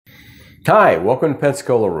Hi, welcome to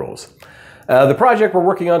Pensacola Rules. The project we're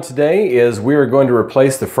working on today is we are going to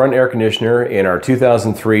replace the front air conditioner in our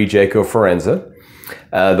 2003 Jayco Forenza.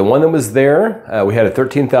 The one that was there, we had a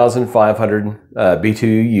 13,500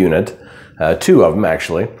 BTU unit, two of them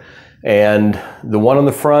actually, and the one on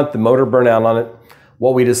the front, the motor burned out on it.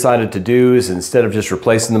 What we decided to do is instead of just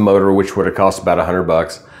replacing the motor, which would have cost about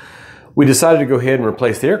 $100, we decided to go ahead and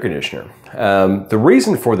replace the air conditioner. The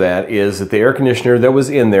reason for that is that the air conditioner that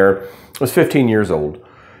was in there was 15 years old.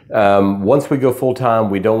 Once we go full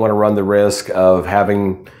time, we don't want to run the risk of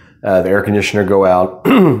having the air conditioner go out.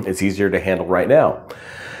 It's easier to handle right now.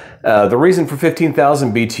 The reason for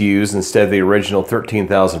 15,000 BTUs instead of the original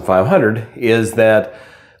 13,500 is that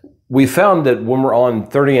we found that when we're on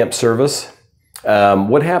 30 amp service,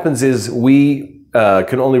 what happens is we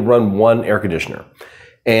can only run one air conditioner.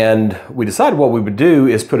 And we decided what we would do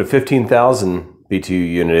is put a 15,000 BTU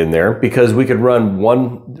unit in there because we could run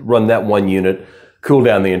that one unit, cool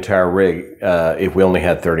down the entire rig if we only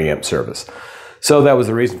had 30 amp service. So that was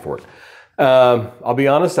the reason for it. I'll be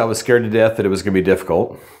honest, I was scared to death that it was going to be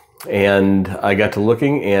difficult. And I got to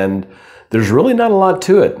looking and there's really not a lot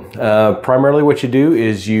to it. Primarily what you do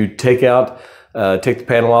is you take the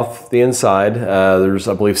panel off the inside. There's,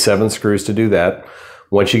 I believe, 7 screws to do that.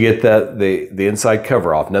 Once you get the inside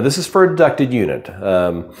cover off. Now this is for a ducted unit.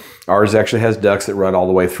 Ours actually has ducts that run all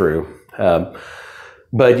the way through.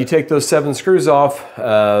 But you take those 7 screws off.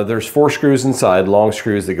 There's 4 screws inside, long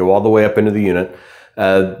screws that go all the way up into the unit.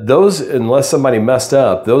 Those, unless somebody messed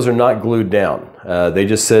up, those are not glued down. They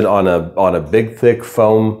just sit on a big thick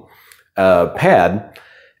foam pad.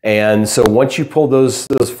 And so once you pull those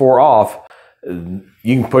 4 off, you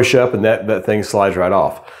can push up and that thing slides right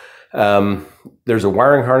off. There's a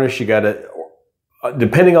wiring harness you got to,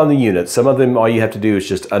 depending on the unit, some of them all you have to do is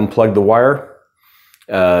just unplug the wire.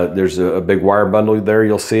 There's a big wire bundle there,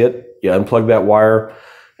 you'll see it. You unplug that wire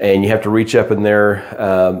and you have to reach up in there.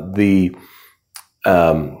 The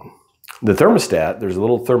thermostat, there's a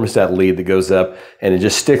little thermostat lead that goes up and it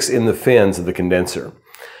just sticks in the fins of the condenser.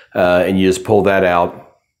 And you just pull that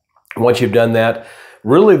out. Once you've done that,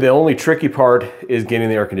 really the only tricky part is getting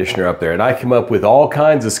the air conditioner up there. And I came up with all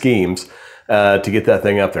kinds of schemes to get that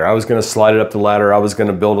thing up there. I was going to slide it up the ladder. I was going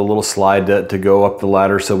to build a little slide to go up the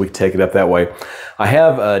ladder so we could take it up that way. I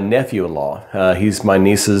have a nephew-in-law. He's my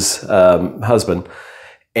niece's husband.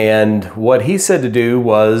 And what he said to do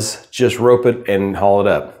was just rope it and haul it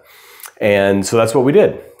up. And so that's what we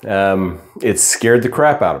did. It scared the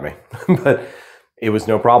crap out of me, but it was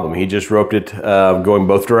no problem. He just roped it going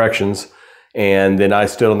both directions. And then I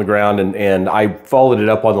stood on the ground and I followed it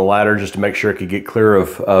up on the ladder just to make sure it could get clear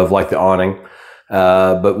of like the awning.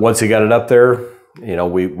 But once he got it up there, you know,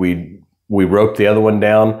 we roped the other one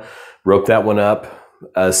down, roped that one up,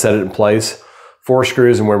 set it in place, 4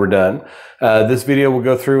 screws, and we were done. This video will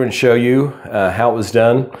go through and show you how it was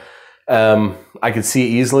done. I could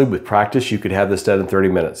see easily with practice you could have this done in 30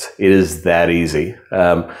 minutes. It is that easy.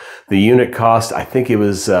 The unit cost, I think it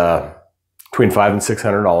was between $500 and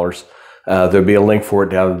 $600. There'll be a link for it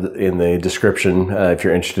down in the description if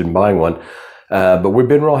you're interested in buying one. But we've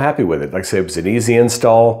been real happy with it. Like I said, it was an easy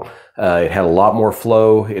install. It had a lot more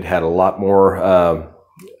flow. It had a lot more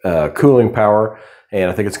cooling power.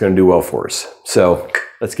 And I think it's going to do well for us. So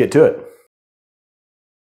let's get to it.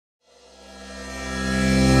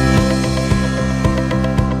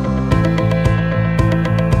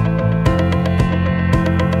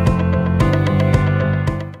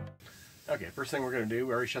 Okay, first thing we're going to do,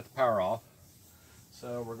 we already shut the power off.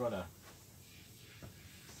 So we're going to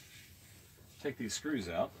take these screws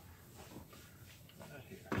out. Right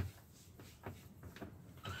here.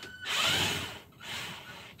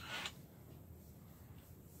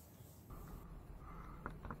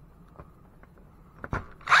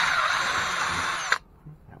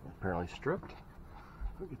 That one's apparently stripped.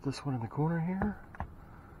 We'll get this one in the corner here.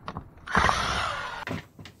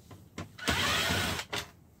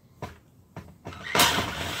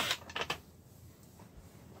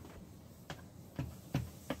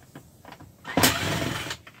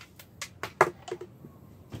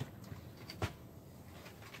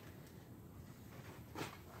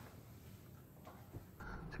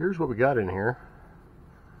 Here's what we got in here.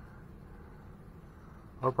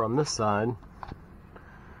 Over on this side,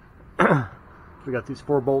 we got these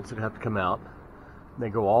 4 bolts that have to come out. They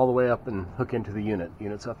go all the way up and hook into the unit. The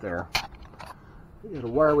unit's up there. We got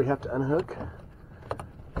a wire we have to unhook,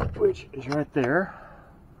 which is right there.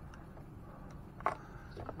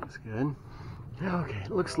 That's good. Okay,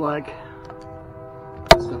 it looks like,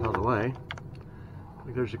 stuff out of the way,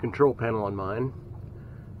 like there's a control panel on mine.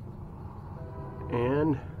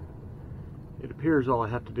 And it appears all I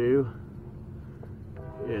have to do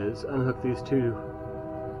is unhook these two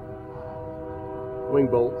wing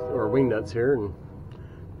bolts or wing nuts here, and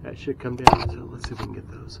that should come down. So let's see if we can get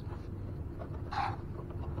those.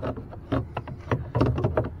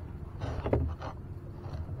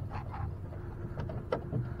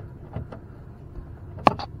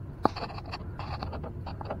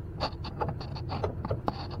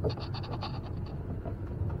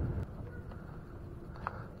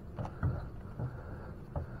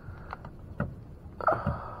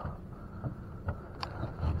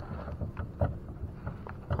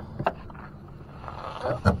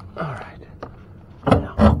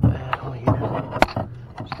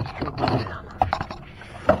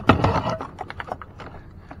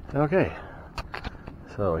 Okay,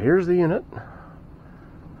 so here's the unit.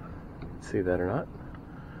 See that or not?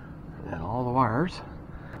 And all the wires.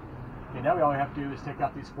 Okay, now all we have to do is take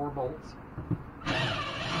out these 4 bolts.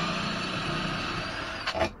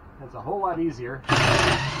 It's a whole lot easier.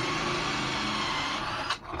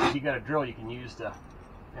 If you got a drill you can use to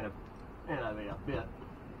and a bit.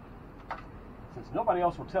 Since nobody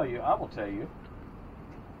else will tell you, I will tell you.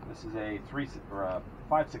 This is a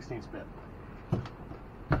 5/16 bit.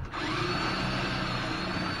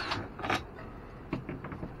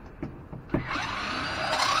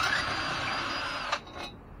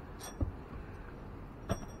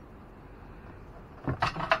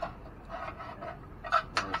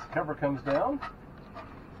 Cover comes down.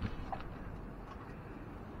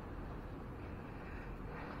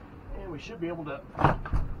 And we should be able to,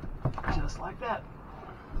 just like that.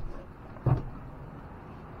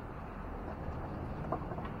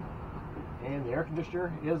 And the air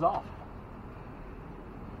conditioner is off.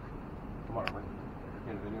 Come on, Robert.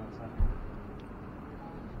 Get a video inside.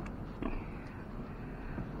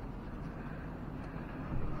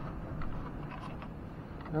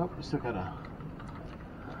 Nope, we still got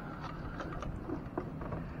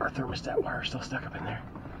our thermostat wire still stuck up in there.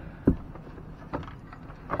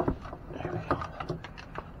 There we go.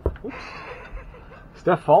 Oops.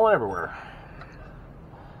 Stuff falling everywhere.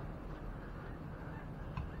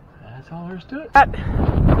 That's all there is to it.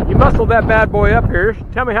 You muscled that bad boy up here.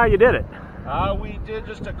 Tell me how you did it. We did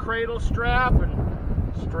just a cradle strap and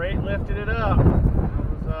straight lifted it up.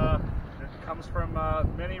 It comes from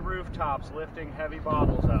many rooftops lifting heavy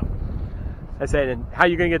bottles up. I said, and how are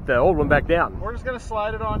you going to get the old one back down? We're just going to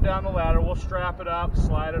slide it on down the ladder. We'll strap it up,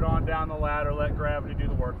 slide it on down the ladder, let gravity do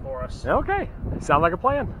the work for us. Okay, sounds like a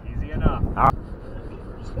plan. Easy enough. All right.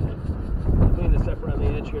 Just going to clean this up around the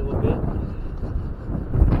edge here a little bit.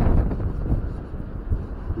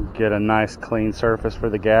 Get a nice clean surface for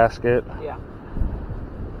the gasket. Yeah.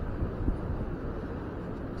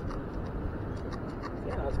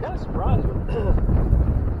 Yeah, I was kind of surprised when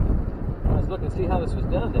I was looking to see how this was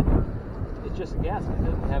done. That it's just a gasket. It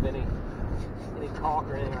doesn't have any caulk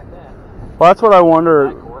or anything like that. Well, that's what I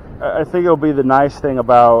wonder. I think it'll be the nice thing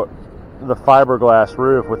about the fiberglass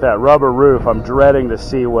roof. With that rubber roof, I'm dreading to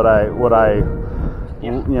see what I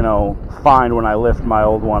you know, find when I lift my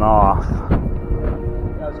old one off. I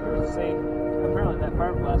was going to say, apparently that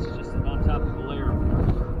fiberglass is just on top of a layer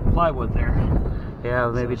of plywood there. Yeah,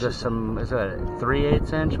 maybe so just some, is that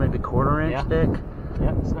 3/8 inch, maybe 1/4 inch thick?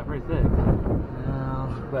 Yeah, it's not very thick.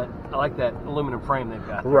 But I like that aluminum frame they've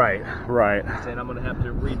got there. Right, right. And I'm going to have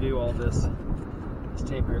to redo all this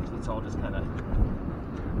tape here because it's all just kind of...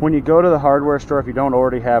 When you go to the hardware store, if you don't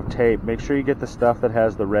already have tape, make sure you get the stuff that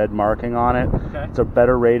has the red marking on it. Okay. It's a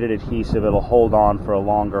better rated adhesive. It'll hold on for a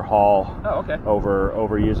longer haul. Oh, okay.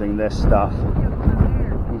 Over using this stuff.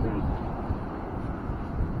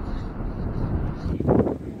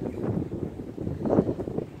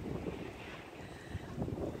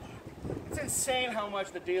 It's insane how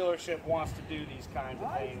much the dealership wants to do these kinds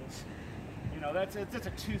of things. You know, it's a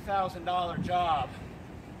 $2,000 job.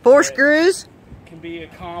 4 screws? Can be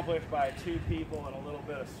accomplished by 2 people and a little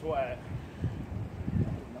bit of sweat.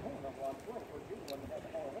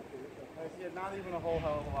 Yeah, not even a whole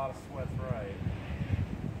hell of a lot of sweat's right.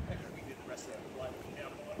 We get the rest of that light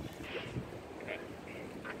down one. Okay.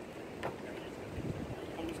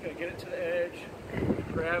 I'm just going to get it to the edge.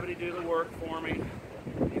 Gravity do the work for me.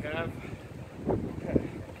 You have. Okay.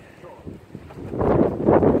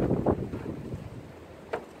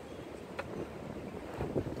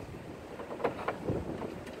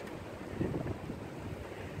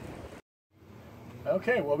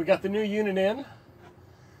 Okay, well, we got the new unit in,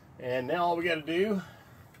 and now all we got to do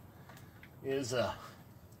is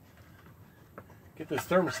get this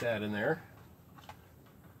thermostat in there.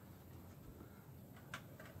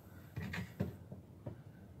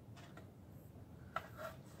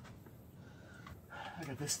 I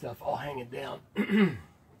got this stuff all hanging down.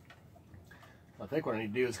 About think what I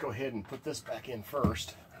need to do is go ahead and put this back in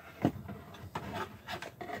first,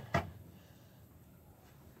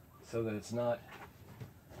 so that it's not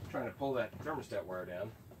trying to pull that thermostat wire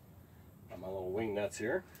down on my little wing nuts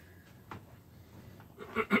here.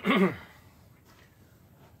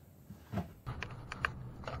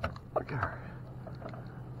 Okay.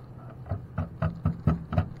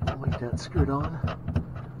 Wing nut screwed on.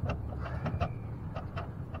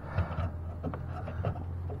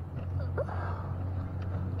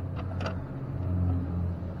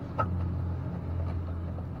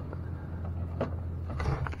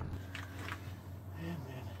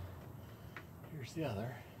 Here's the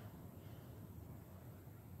other.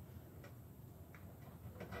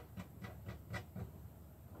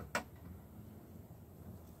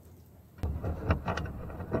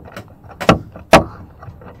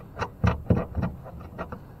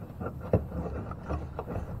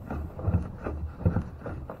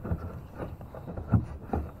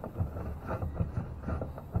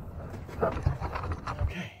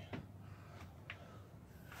 Okay.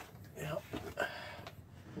 Yep.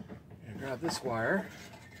 And grab this wire.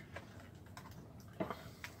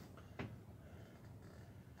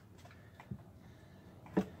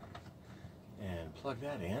 And plug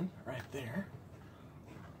that in right there.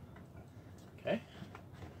 Okay.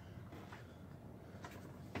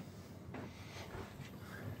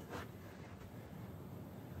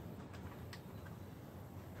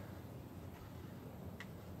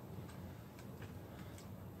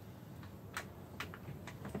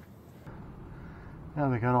 Now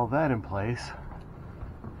they got all that in place.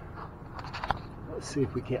 Let's see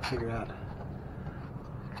if we can't figure out.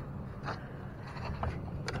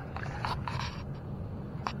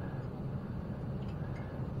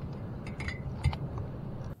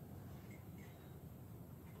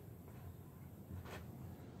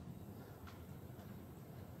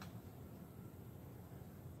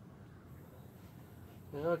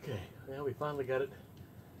 Okay, well, we finally got it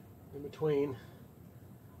in between,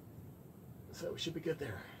 so we should be good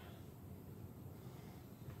there.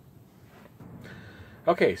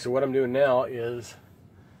 Okay, so what I'm doing now is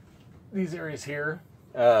these areas here,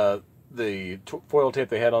 the foil tape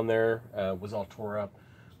they had on there was all tore up,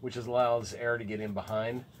 which allows air to get in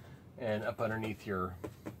behind and up underneath your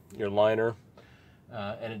liner,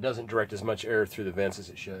 and it doesn't direct as much air through the vents as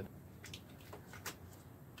it should.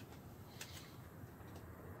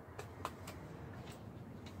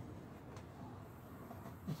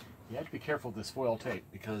 You have to be careful with this foil tape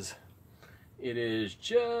because it is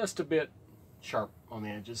just a bit sharp on the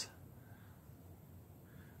edges.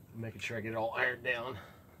 I'm making sure I get it all ironed down.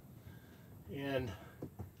 And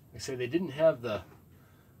like I say, they didn't have the,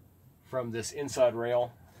 from this inside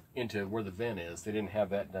rail into where the vent is, they didn't have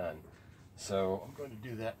that done. So I'm going to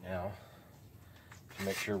do that now to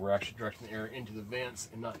make sure we're actually directing the air into the vents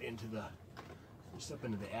and not into the, just up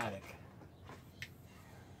into the attic.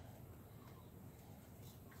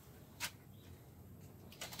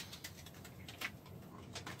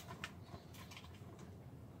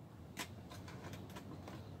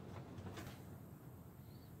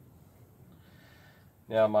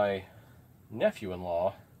 Now my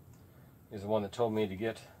nephew-in-law is the one that told me to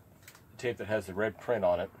get the tape that has the red print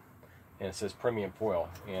on it, and it says premium foil,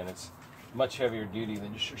 and it's much heavier duty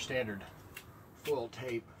than just your standard foil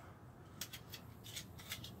tape.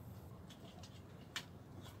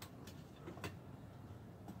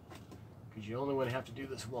 Because you only want to have to do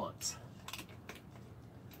this once.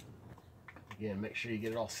 Again, make sure you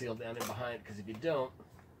get it all sealed down in behind, because if you don't,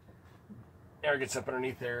 air gets up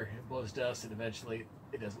underneath there, it blows dust, and eventually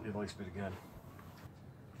it doesn't do the least bit of good.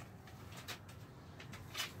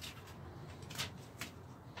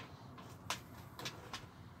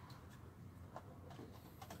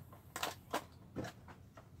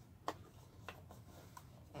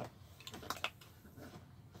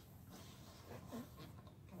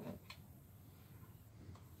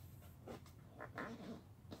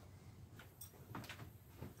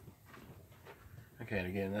 Okay, and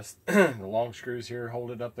again, that's the long screws here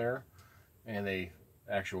hold it up there, and they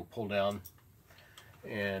actually pull down.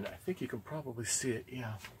 And I think you can probably see it,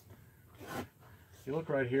 yeah. If you look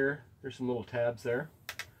right here, there's some little tabs there.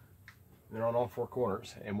 They're on all four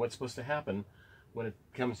corners. And what's supposed to happen when it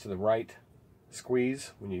comes to the right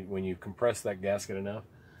squeeze, when you compress that gasket enough,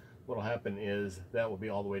 what'll happen is that will be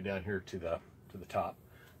all the way down here to the top.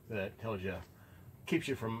 So that tells you, keeps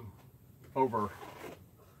you from over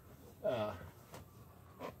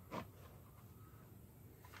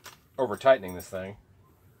tightening this thing,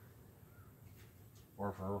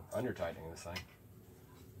 or for under tightening this thing.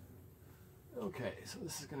 Okay, so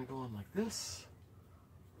this is going to go on like this.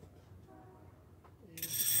 And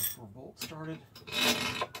 4 bolts started.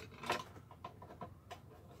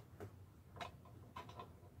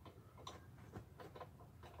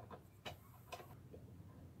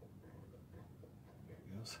 There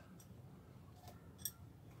it goes.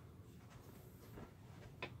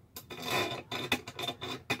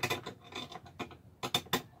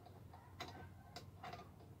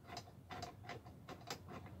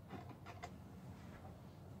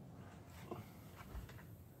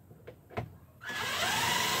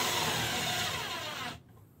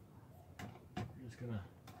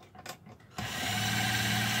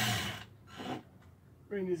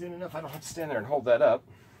 Bring these in enough I don't have to stand there and hold that up.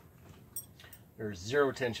 There's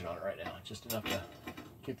zero tension on it right now, just enough to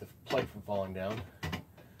keep the plate from falling down. So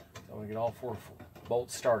I'm going to get all 4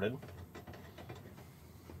 bolts started.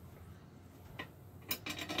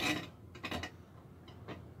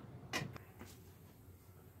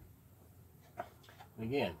 And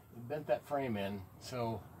again, we bent that frame in,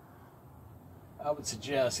 so I would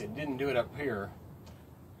suggest, it didn't do it up here,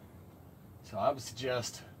 so I would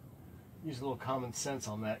suggest use a little common sense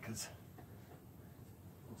on that, because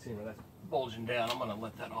let's see where that's bulging down. I'm going to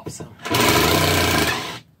let that off some.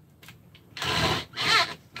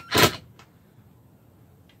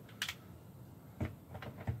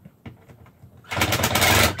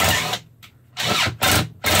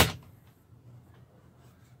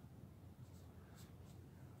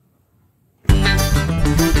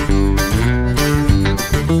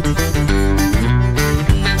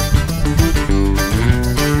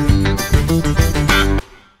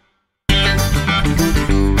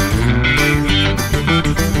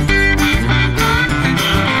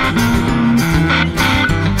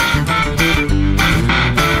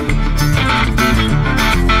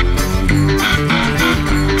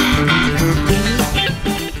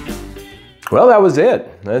 Well, that was it.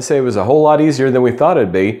 I'd say it was a whole lot easier than we thought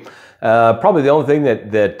it'd be. Probably the only thing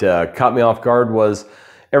that caught me off guard was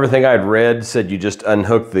everything I'd read said you just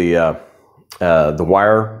unhook the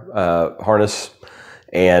wire harness,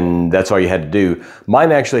 and that's all you had to do.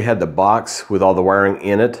 Mine actually had the box with all the wiring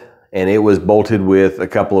in it, and it was bolted with a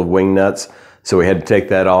couple of wing nuts, so we had to take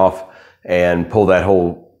that off and pull that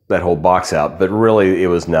whole box out. But really, it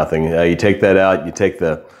was nothing. You take that out, you take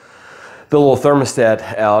the little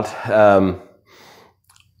thermostat out.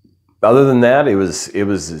 Other than that, it was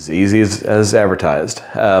as easy as advertised.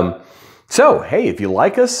 So, hey, if you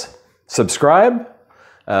like us, subscribe.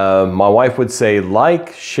 My wife would say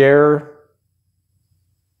like, share,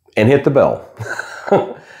 and hit the bell.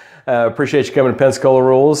 Appreciate you coming to Pensacola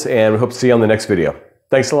Rules, and we hope to see you on the next video.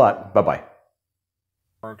 Thanks a lot. Bye-bye.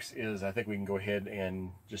 Works is, I think we can go ahead and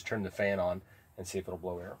just turn the fan on and see if it'll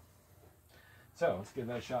blow air. So, let's give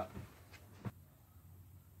that a shot.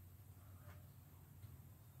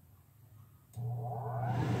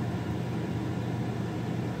 Wow.